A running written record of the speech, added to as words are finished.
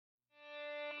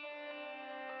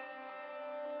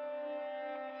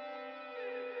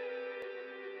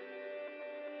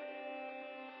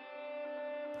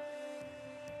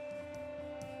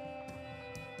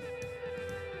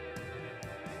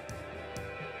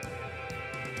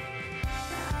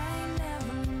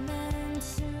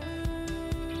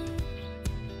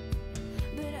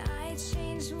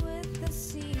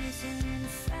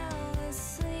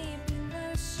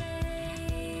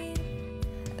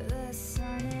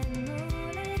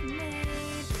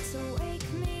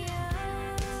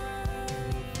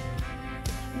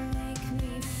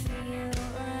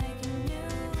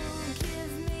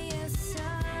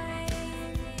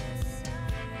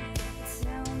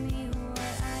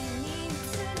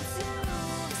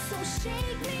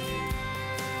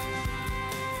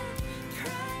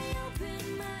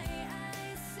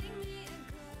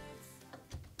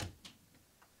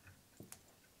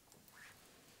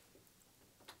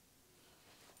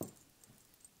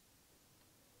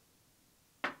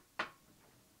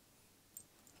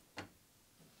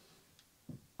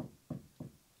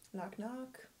Knock,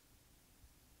 knock.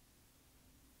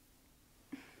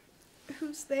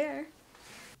 Who's there?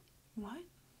 What?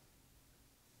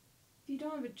 If you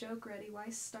don't have a joke ready, why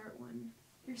start one?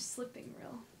 You're slipping,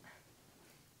 Real.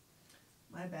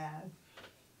 My bad.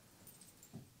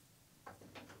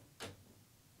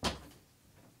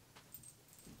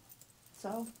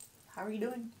 So, how are you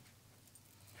doing?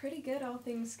 Pretty good, all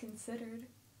things considered.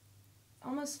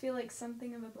 Almost feel like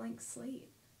something of a blank slate.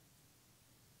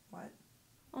 What?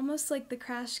 Almost like the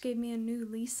crash gave me a new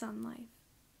lease on life.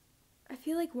 I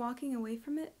feel like walking away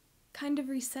from it kind of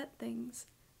reset things.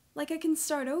 Like I can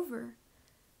start over.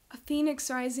 A phoenix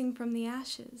rising from the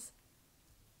ashes.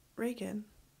 Regan.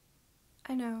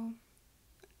 I know.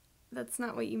 That's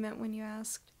not what you meant when you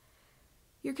asked.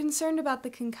 You're concerned about the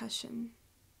concussion.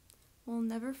 Well,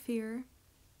 never fear.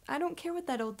 I don't care what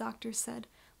that old doctor said.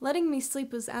 Letting me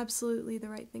sleep was absolutely the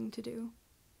right thing to do.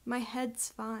 My head's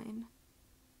fine.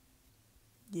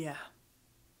 Yeah.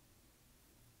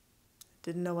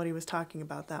 Didn't know what he was talking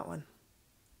about, that one.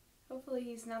 Hopefully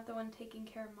he's not the one taking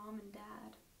care of Mom and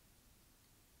Dad.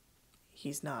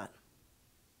 He's not.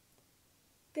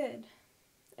 Good.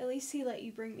 At least he let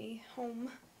you bring me home.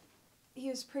 He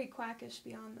was pretty quackish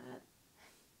beyond that.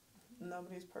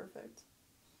 Nobody's perfect.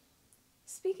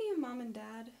 Speaking of Mom and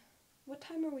Dad, what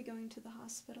time are we going to the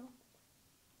hospital?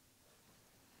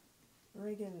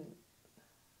 Regan,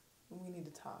 we need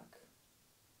to talk.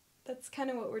 That's kind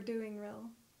of what we're doing,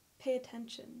 Rill. Pay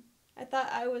attention. I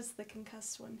thought I was the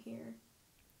concussed one here.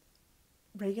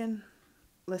 Regan,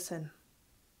 listen.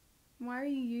 Why are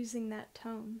you using that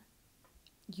tone?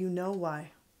 You know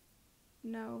why.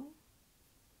 No.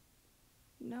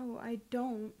 No, I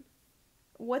don't.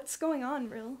 What's going on,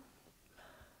 Rill?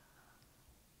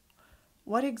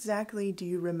 What exactly do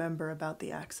you remember about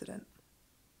the accident?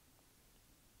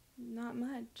 Not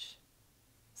much.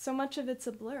 So much of it's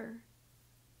a blur.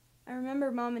 I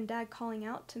remember Mom and Dad calling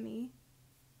out to me,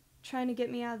 trying to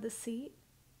get me out of the seat.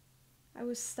 I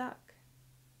was stuck.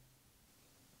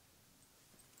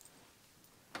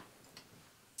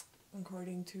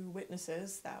 According to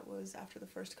witnesses, that was after the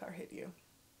first car hit you.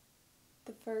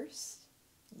 The first?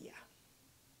 Yeah.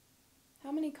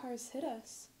 How many cars hit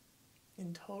us?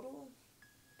 In total,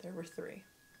 there were 3.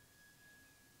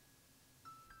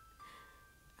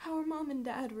 How are Mom and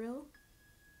Dad, Rill?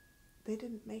 They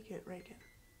didn't make it, Regan.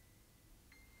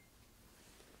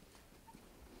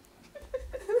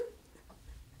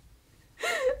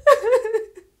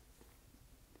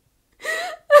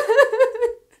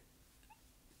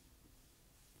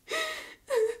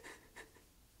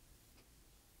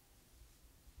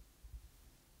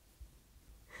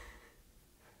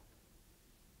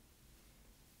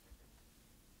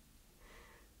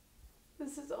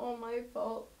 This is all my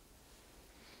fault.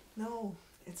 No,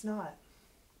 it's not.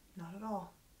 Not at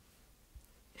all.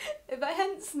 If I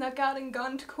hadn't snuck out and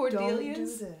gone to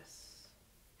Cordelia's, Don't do this.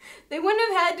 they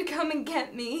wouldn't have had to come and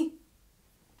get me.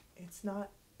 It's not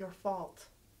your fault.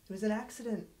 It was an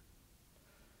accident.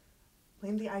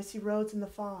 Blame the icy roads and the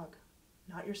fog,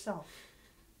 not yourself.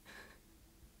 I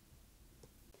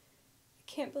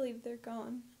can't believe they're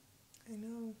gone. I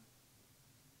know.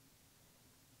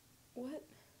 What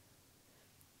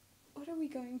are we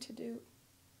going to do?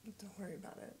 Don't worry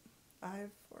about it.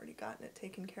 I've already gotten it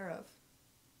taken care of.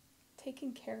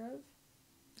 Taken care of?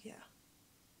 Yeah.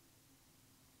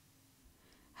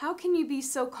 How can you be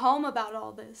so calm about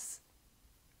all this?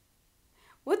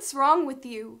 What's wrong with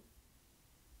you?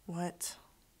 What?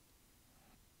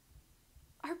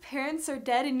 Our parents are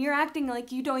dead and you're acting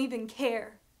like you don't even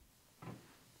care.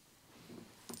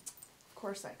 Of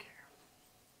course I care.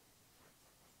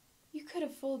 You could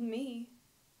have fooled me.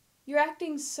 You're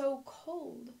acting so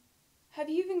cold. Have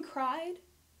you even cried?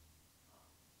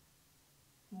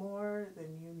 More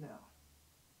than you know.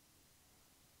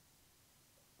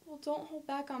 Well, don't hold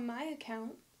back on my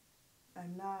account.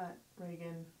 I'm not,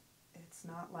 Regan. It's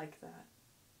not like that.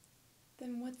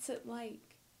 Then what's it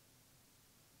like?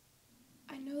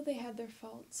 I know they had their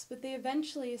faults, but they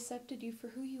eventually accepted you for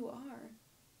who you are.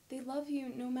 They love you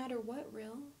no matter what,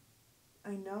 Rill.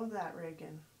 I know that,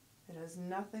 Regan. It has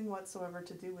nothing whatsoever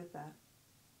to do with that.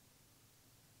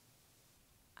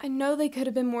 I know they could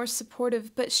have been more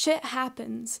supportive, but shit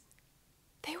happens.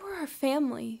 They were our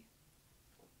family.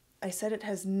 I said it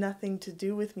has nothing to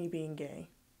do with me being gay.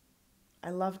 I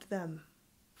loved them.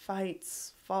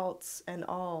 Fights, faults, and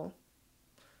all.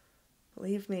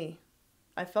 Believe me,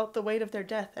 I felt the weight of their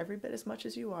death every bit as much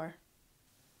as you are.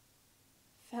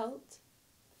 Felt?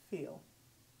 Feel.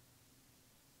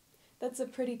 That's a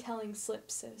pretty telling slip,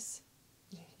 sis.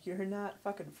 You're not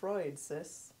fucking Freud,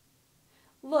 sis.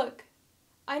 Look,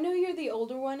 I know you're the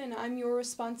older one and I'm your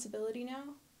responsibility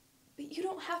now, But you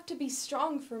don't have to be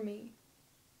strong for me.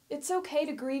 It's okay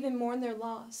to grieve and mourn their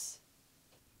loss.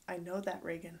 I know that,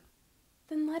 Regan.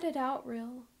 Then let it out,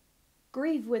 Ril.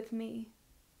 Grieve with me.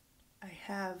 I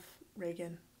have,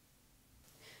 Regan.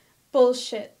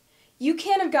 Bullshit. You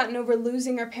can't have gotten over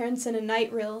losing our parents in a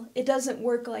night, Ril. It doesn't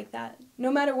work like that,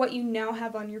 no matter what you now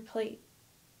have on your plate.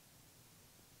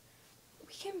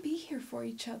 We can be here for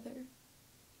each other.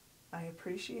 I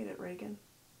appreciate it, Regan.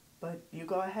 But you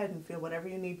go ahead and feel whatever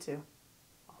you need to.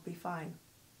 I'll be fine.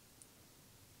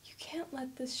 You can't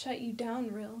let this shut you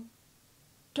down, Ril.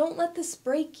 Don't let this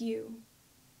break you.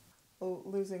 Well,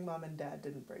 losing Mom and Dad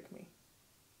didn't break me.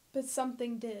 But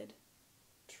something did.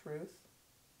 Truth?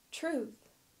 Truth.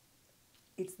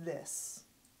 It's this.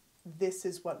 This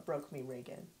is what broke me,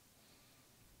 Regan.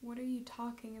 What are you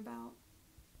talking about?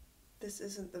 This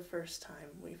isn't the first time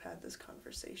we've had this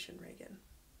conversation, Regan.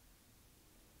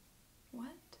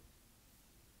 What?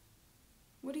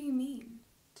 What do you mean?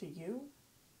 To you,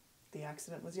 the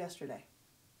accident was yesterday.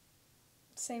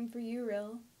 Same for you,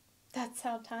 Ril. That's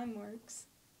how time works.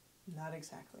 Not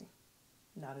exactly.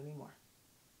 Not anymore.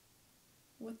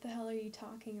 What the hell are you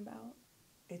talking about?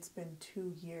 It's been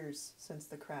 2 years since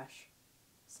the crash.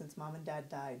 Since Mom and Dad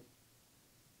died.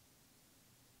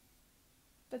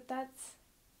 But that's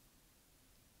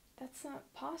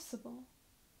not possible.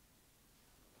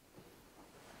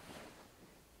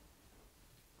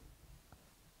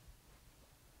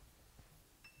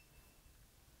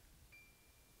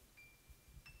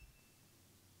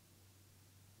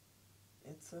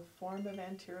 It's a form of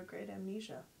anterograde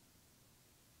amnesia.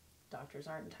 Doctors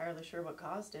aren't entirely sure what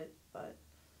caused it, but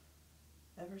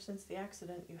ever since the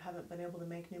accident, you haven't been able to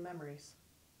make new memories.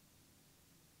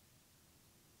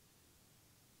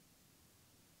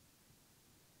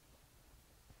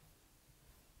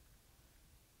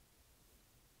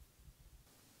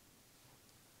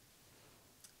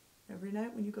 Every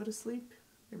night when you go to sleep,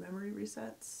 your memory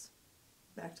resets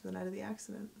back to the night of the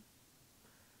accident.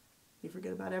 You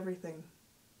forget about everything.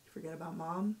 You forget about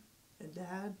Mom and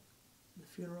Dad, the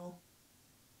funeral,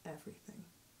 everything.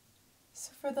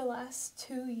 So for the last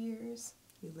 2 years,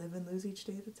 You live and lose each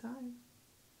day at a time.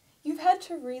 you've had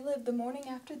to relive the morning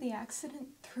after the accident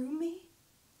through me?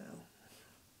 No.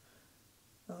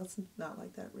 Well, it's not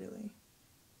like that, really.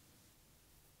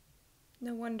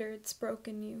 No wonder it's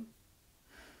broken you.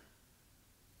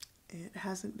 It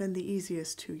hasn't been the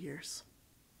easiest 2 years.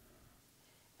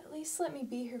 At least let me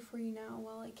be here for you now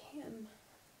while I can.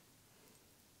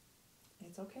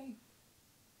 It's okay.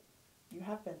 You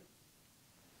have been.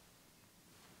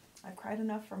 I've cried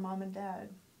enough for Mom and Dad.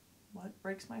 What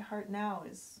breaks my heart now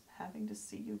is having to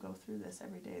see you go through this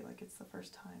every day like it's the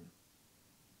first time.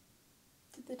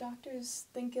 Did the doctors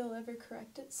think it'll ever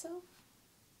correct itself?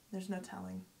 There's no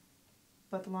telling.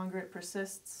 But the longer it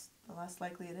persists, the less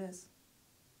likely it is.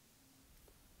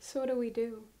 So what do we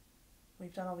do?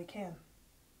 We've done all we can.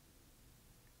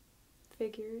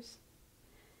 Figures.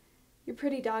 You're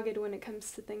pretty dogged when it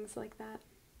comes to things like that.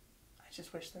 I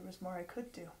just wish there was more I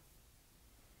could do.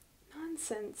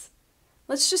 Nonsense.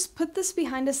 Let's just put this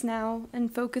behind us now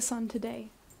and focus on today.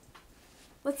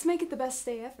 Let's make it the best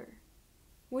day ever.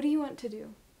 What do you want to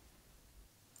do?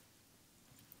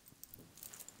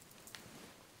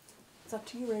 It's up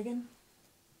to you, Regan.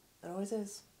 It always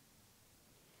is.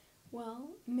 Well,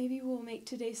 maybe we'll make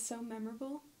today so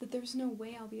memorable that there's no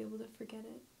way I'll be able to forget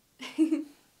it.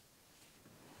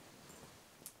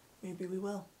 Maybe we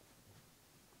will.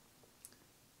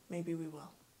 Maybe we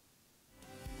will.